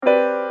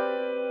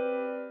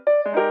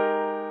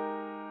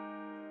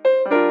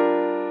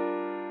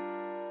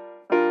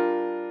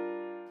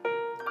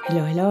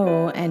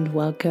Hello, and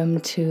welcome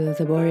to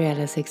the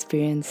Borealis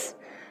Experience.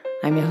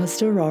 I'm your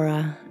host,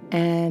 Aurora,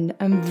 and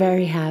I'm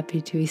very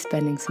happy to be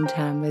spending some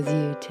time with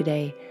you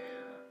today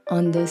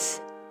on this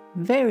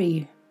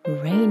very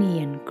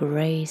rainy and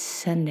gray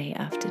Sunday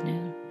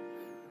afternoon.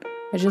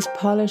 I just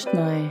polished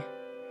my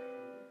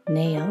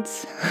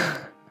nails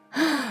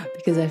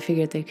because I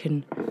figured they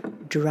can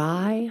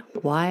dry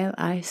while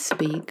I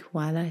speak,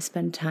 while I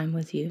spend time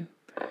with you.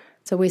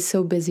 It's always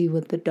so busy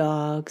with the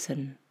dogs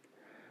and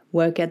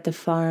work at the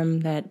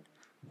farm that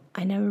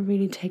I never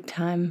really take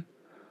time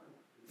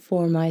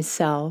for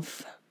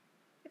myself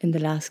in the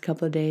last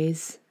couple of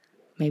days,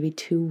 maybe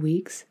 2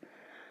 weeks.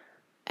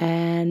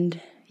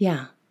 And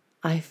yeah,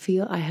 I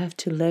feel I have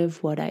to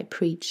live what I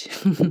preach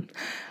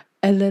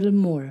a little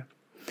more.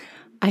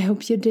 I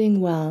hope you're doing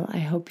well. I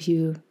hope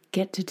you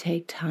get to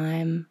take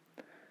time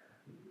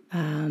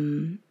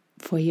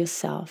for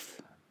yourself.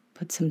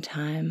 Put some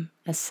time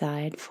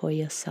aside for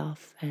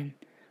yourself and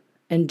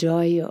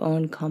enjoy your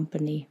own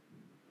company.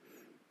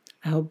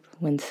 I hope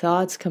when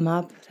thoughts come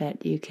up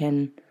that you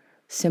can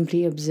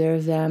simply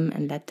observe them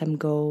and let them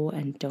go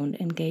and don't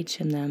engage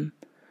in them.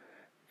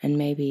 And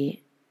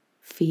maybe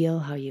feel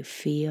how you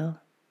feel,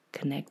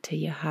 connect to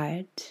your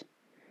heart,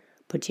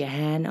 put your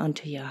hand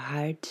onto your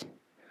heart,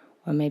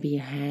 or maybe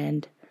your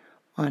hand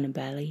on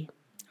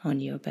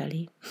your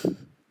belly,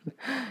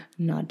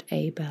 not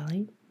a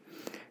belly,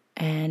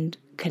 and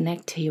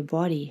connect to your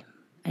body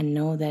and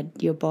know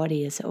that your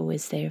body is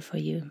always there for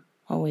you,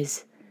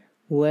 always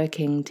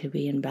working to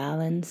be in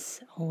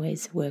balance,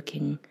 always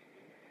working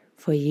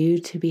for you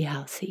to be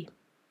healthy.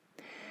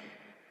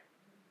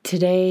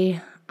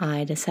 Today,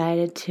 I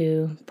decided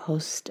to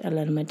post a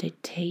little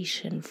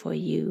meditation for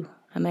you,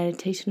 a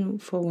meditation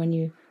for when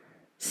you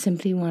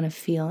simply want to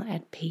feel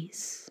at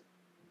peace.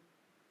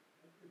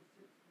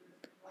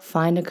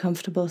 Find a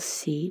comfortable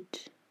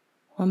seat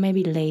or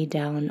maybe lay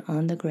down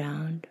on the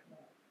ground.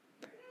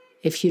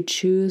 If you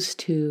choose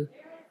to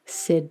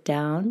sit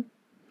down,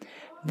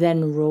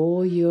 then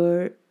roll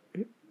your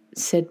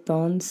sit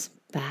bones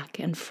back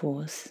and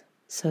forth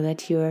so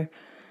that your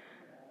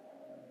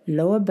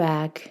lower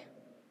back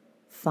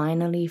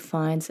finally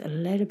finds a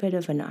little bit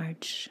of an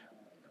arch.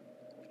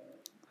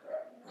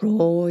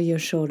 Roll your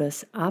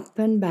shoulders up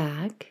and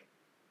back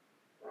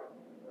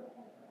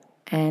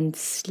and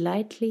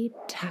slightly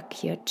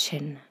tuck your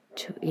chin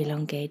to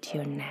elongate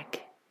your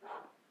neck.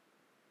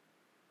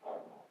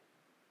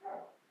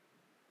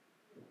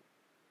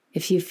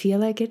 If you feel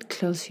like it,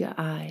 close your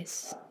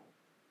eyes.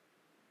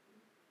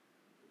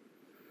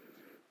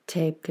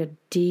 Take a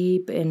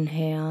deep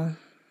inhale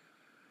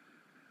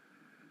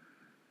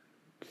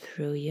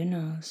through your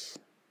nose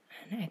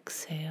and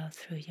exhale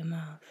through your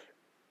mouth.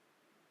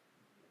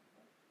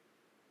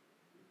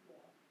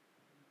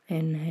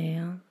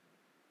 Inhale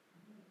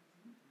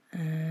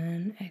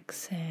and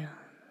exhale.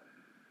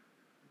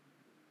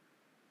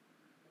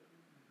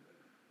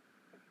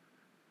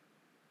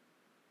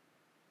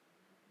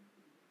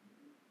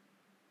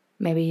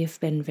 Maybe you've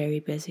been very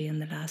busy in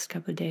the last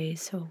couple of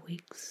days or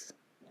weeks.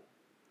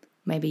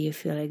 Maybe you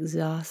feel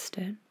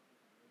exhausted.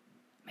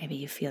 Maybe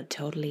you feel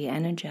totally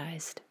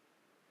energized.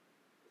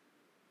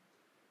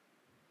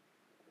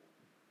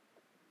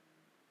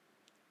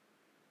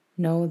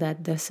 Know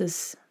that this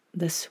is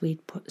the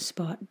sweet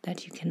spot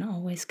that you can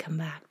always come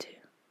back to.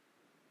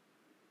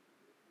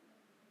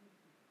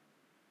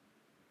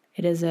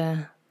 It is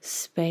a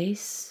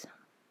space,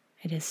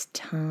 it is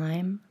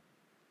time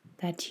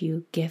that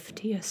you give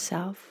to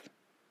yourself,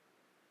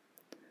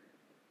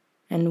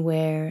 and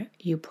where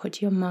you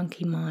put your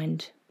monkey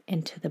mind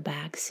into the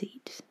back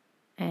seat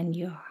and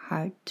your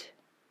heart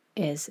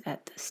is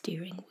at the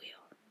steering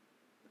wheel.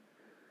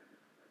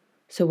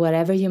 So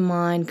whatever your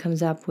mind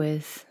comes up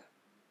with,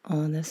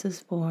 oh, this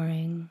is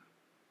boring,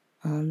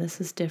 oh, this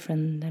is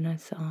different than I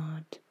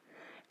thought,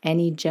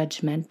 any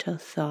judgmental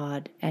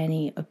thought,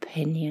 any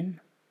opinion,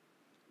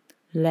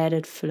 let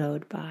it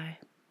float by.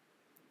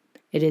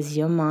 It is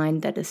your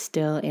mind that is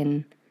still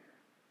in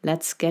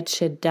let's get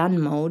shit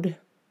done mode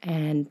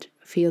and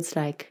feels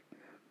like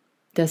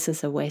this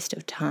is a waste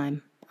of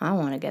time. I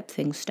want to get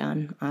things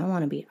done. I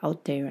want to be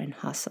out there and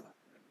hustle.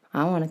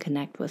 I want to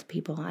connect with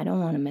people. I don't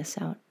want to miss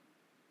out.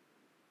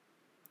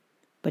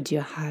 But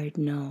your heart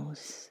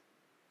knows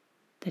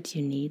that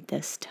you need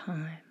this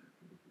time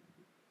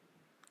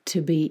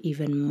to be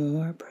even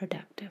more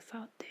productive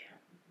out there.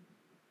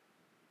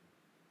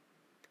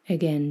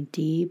 Again,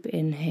 deep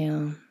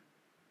inhale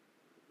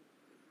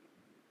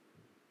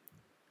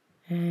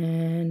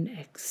and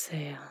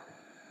exhale.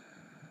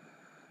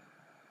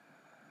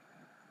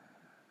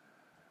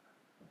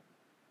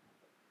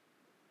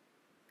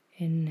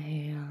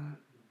 Inhale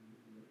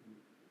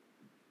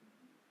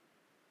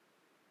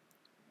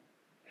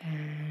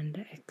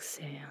and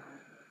exhale.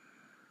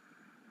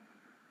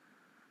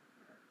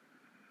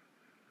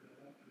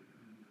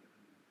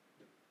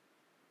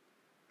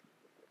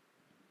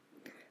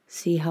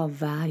 See how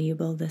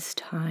valuable this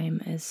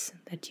time is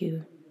that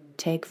you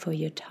take for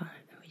yourself.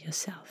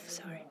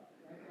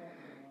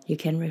 You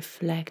can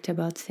reflect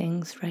about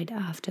things right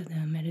after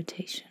the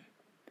meditation.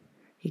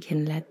 You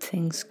can let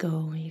things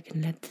go. You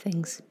can let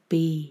things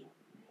be.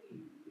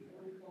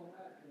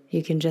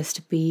 You can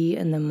just be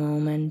in the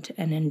moment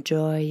and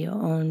enjoy your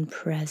own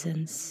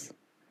presence.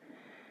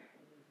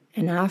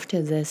 And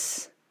after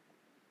this,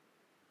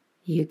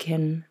 you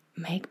can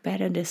make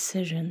better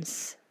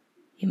decisions.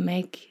 You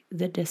make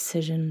the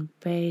decision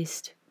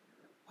based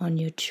on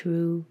your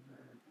true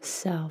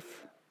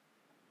self.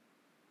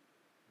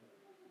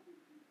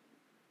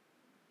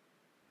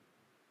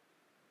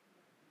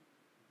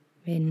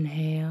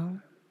 Inhale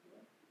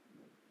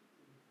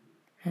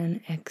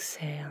and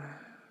exhale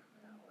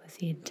with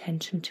the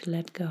intention to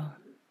let go.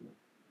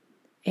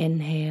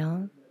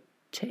 Inhale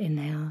to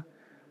inhale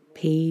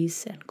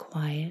peace and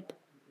quiet.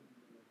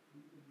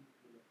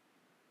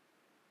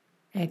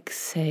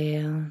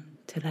 Exhale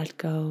to let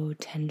go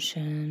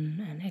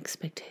tension and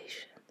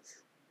expectations.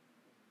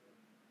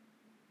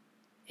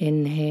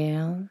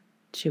 Inhale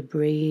to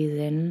breathe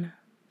in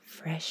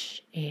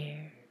fresh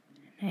air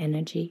and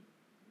energy.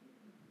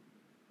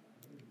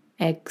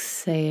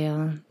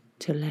 Exhale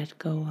to let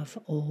go of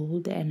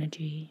old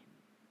energy,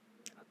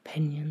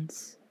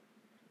 opinions,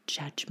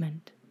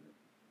 judgment.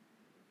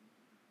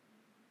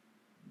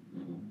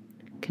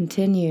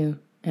 Continue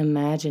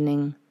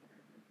imagining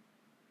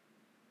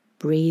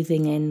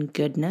breathing in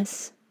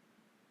goodness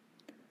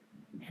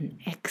and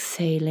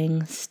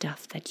exhaling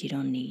stuff that you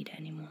don't need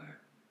anymore.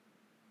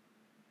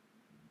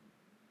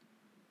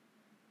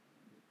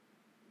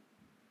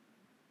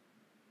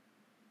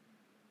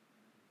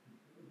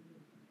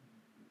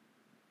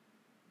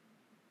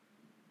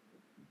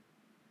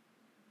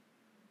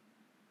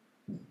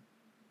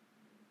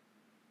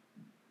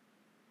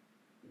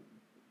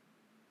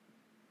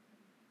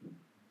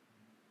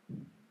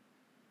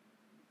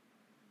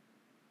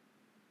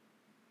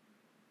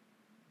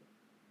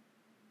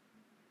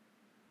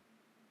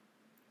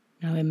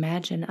 Now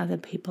imagine other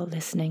people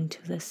listening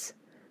to this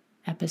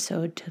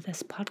episode, to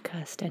this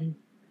podcast, and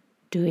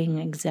doing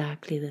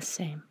exactly the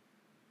same.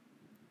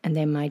 And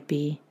they might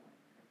be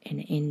in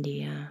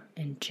India,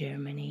 in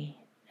Germany,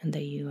 in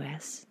the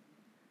US,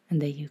 in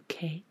the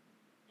UK,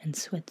 in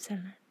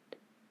Switzerland.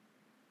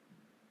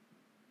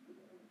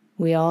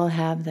 We all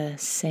have the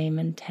same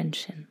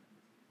intention.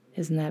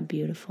 Isn't that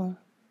beautiful?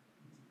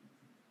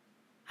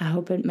 I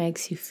hope it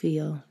makes you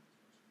feel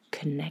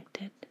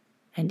connected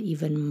and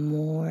even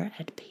more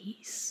at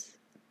peace.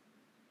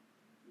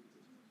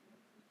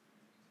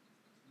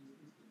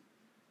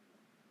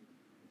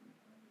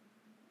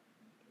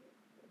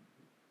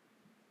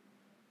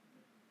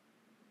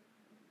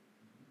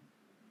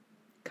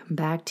 Come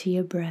back to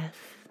your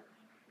breath.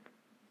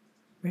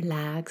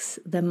 Relax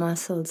the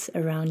muscles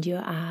around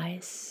your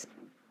eyes.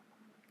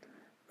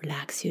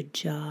 Relax your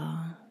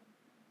jaw.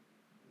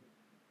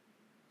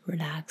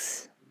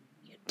 Relax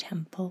your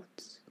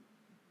temples.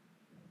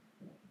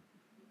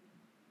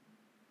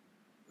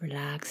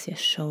 Relax your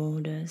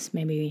shoulders.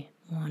 Maybe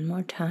one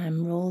more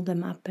time. Roll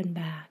them up and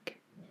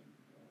back.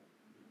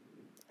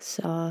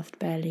 Soft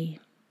belly.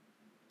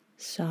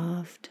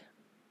 Soft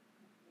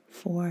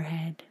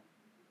forehead.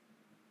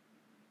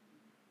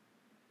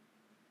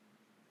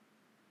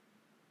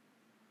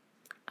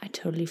 I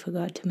totally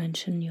forgot to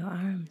mention your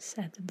arms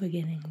at the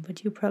beginning,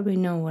 but you probably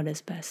know what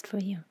is best for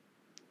you.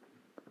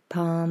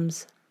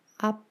 Palms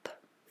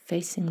up,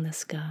 facing the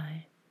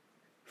sky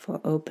for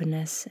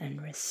openness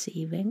and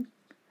receiving.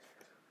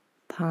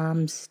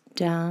 Palms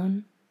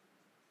down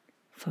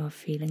for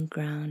feeling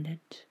grounded.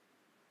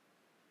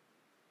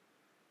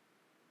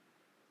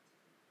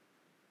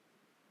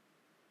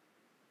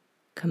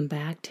 Come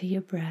back to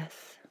your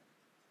breath.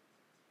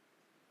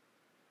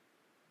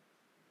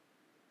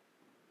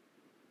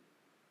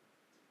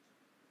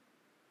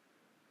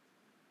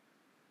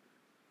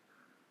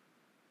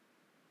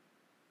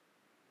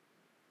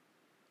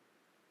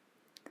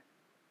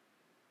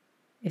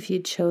 If you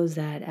chose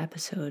that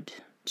episode,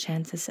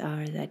 chances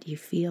are that you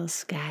feel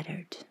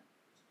scattered,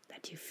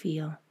 that you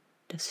feel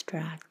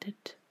distracted.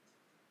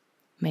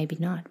 Maybe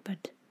not,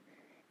 but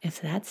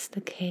if that's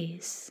the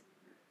case,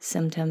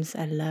 sometimes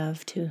I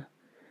love to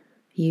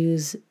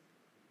use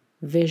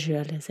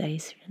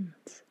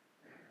visualizations.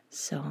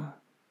 So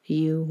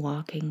you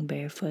walking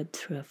barefoot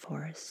through a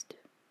forest.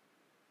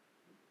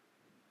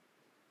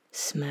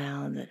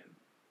 Smell the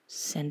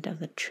scent of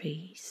the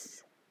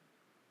trees.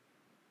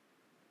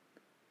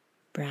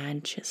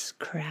 Branches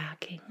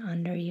cracking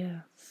under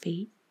your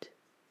feet.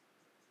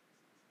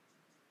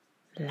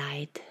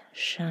 Light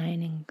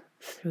shining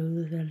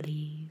through the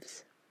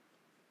leaves.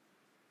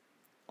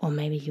 Or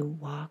maybe you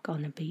walk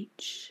on a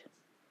beach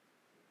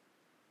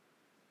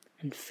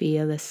and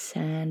feel the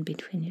sand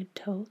between your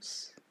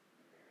toes.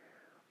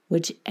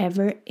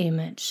 Whichever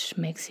image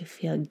makes you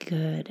feel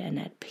good and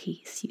at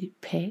peace, you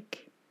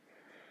pick.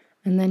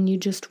 And then you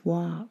just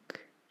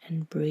walk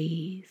and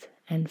breathe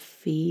and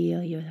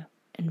feel your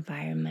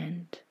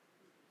environment.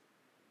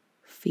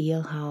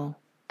 Feel how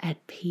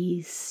at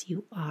peace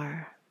you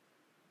are.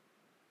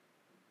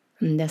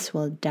 And this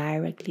will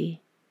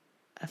directly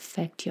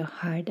affect your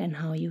heart and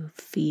how you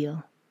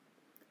feel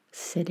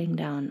sitting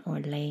down or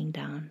laying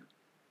down.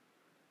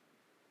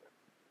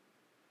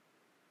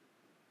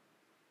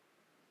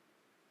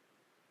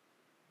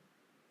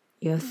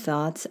 Your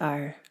thoughts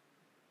are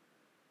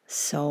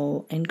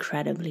so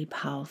incredibly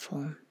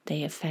powerful.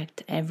 They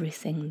affect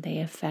everything. They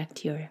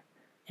affect your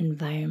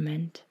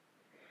environment,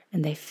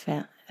 and they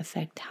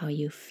affect how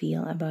you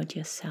feel about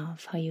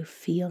yourself, how you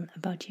feel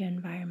about your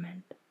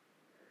environment.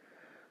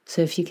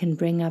 So if you can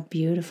bring up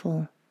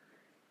beautiful,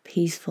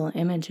 peaceful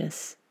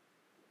images,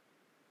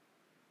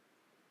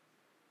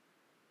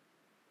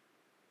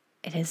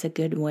 it is a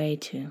good way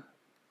to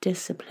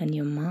discipline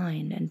your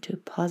mind and to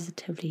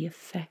positively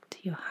affect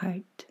your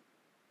heart.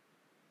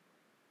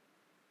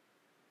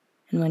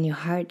 And when your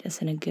heart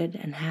is in a good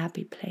and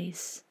happy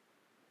place,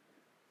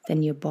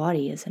 then your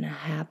body is in a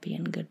happy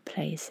and good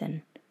place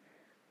and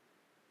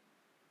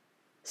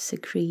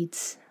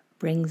secretes,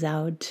 brings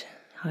out,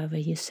 however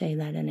you say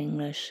that in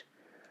English,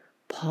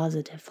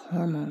 positive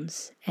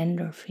hormones,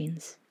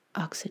 endorphins,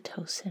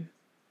 oxytocin.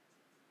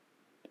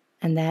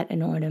 And that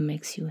in order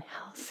makes you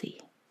healthy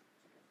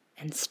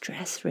and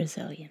stress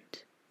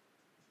resilient.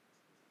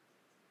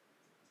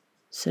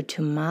 So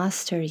to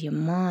master your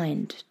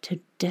mind, to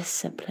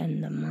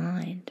discipline the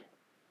mind,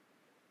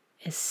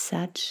 is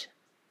such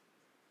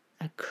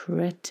a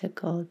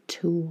critical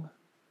tool.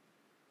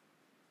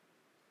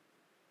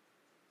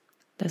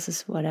 This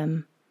is what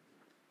I'm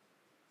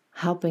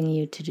helping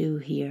you to do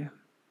here,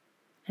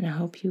 and I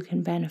hope you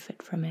can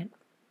benefit from it.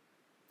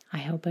 I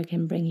hope I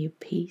can bring you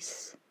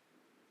peace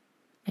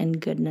and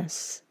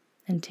goodness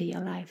into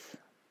your life.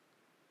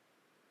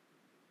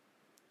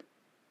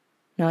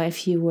 Now,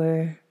 if you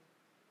were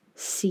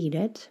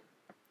seated,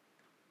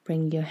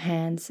 bring your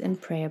hands in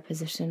prayer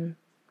position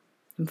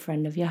in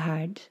front of your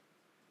heart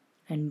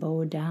and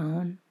bow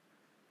down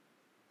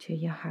to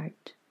your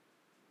heart.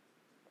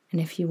 And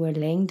if you were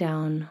laying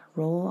down,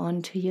 roll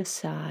onto your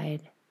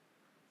side,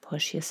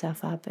 push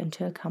yourself up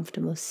into a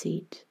comfortable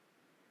seat,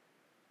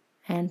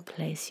 and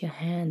place your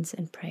hands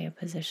in prayer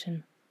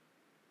position,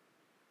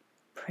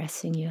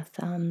 pressing your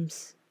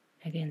thumbs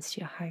against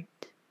your heart.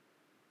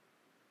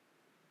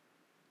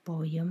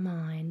 Bow your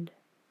mind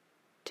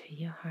to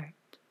your heart.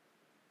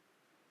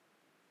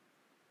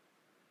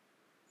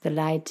 The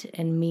light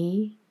in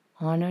me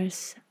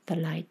honors the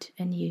light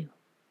in you.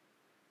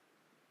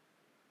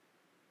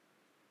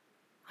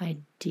 I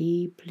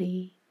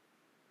deeply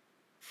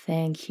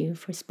thank you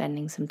for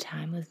spending some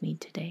time with me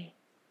today.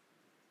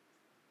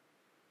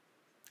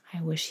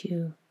 I wish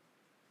you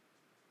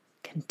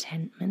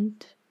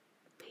contentment,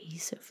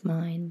 peace of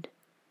mind.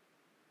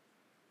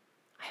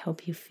 I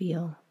hope you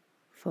feel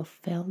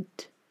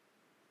fulfilled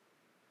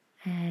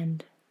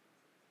and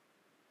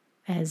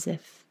as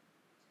if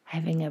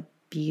having a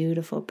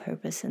beautiful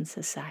purpose in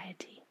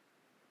society,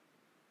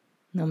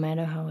 no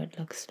matter how it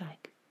looks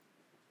like.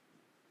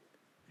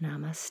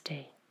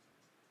 Namaste.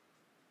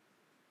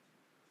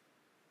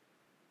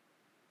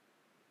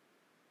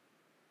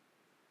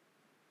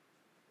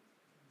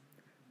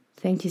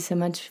 Thank you so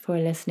much for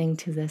listening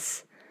to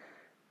this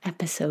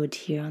episode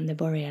here on the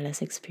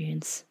Borealis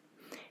Experience.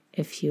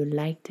 If you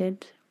liked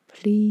it,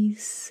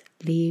 please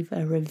leave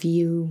a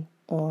review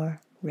or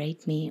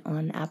rate me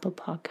on Apple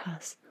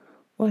Podcasts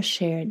or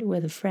share it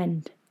with a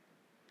friend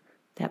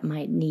that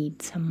might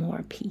need some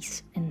more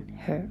peace in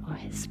her or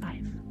his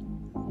life.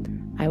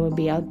 I will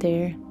be out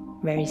there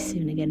very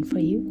soon again for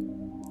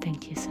you.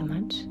 Thank you so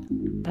much.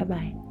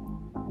 Bye-bye.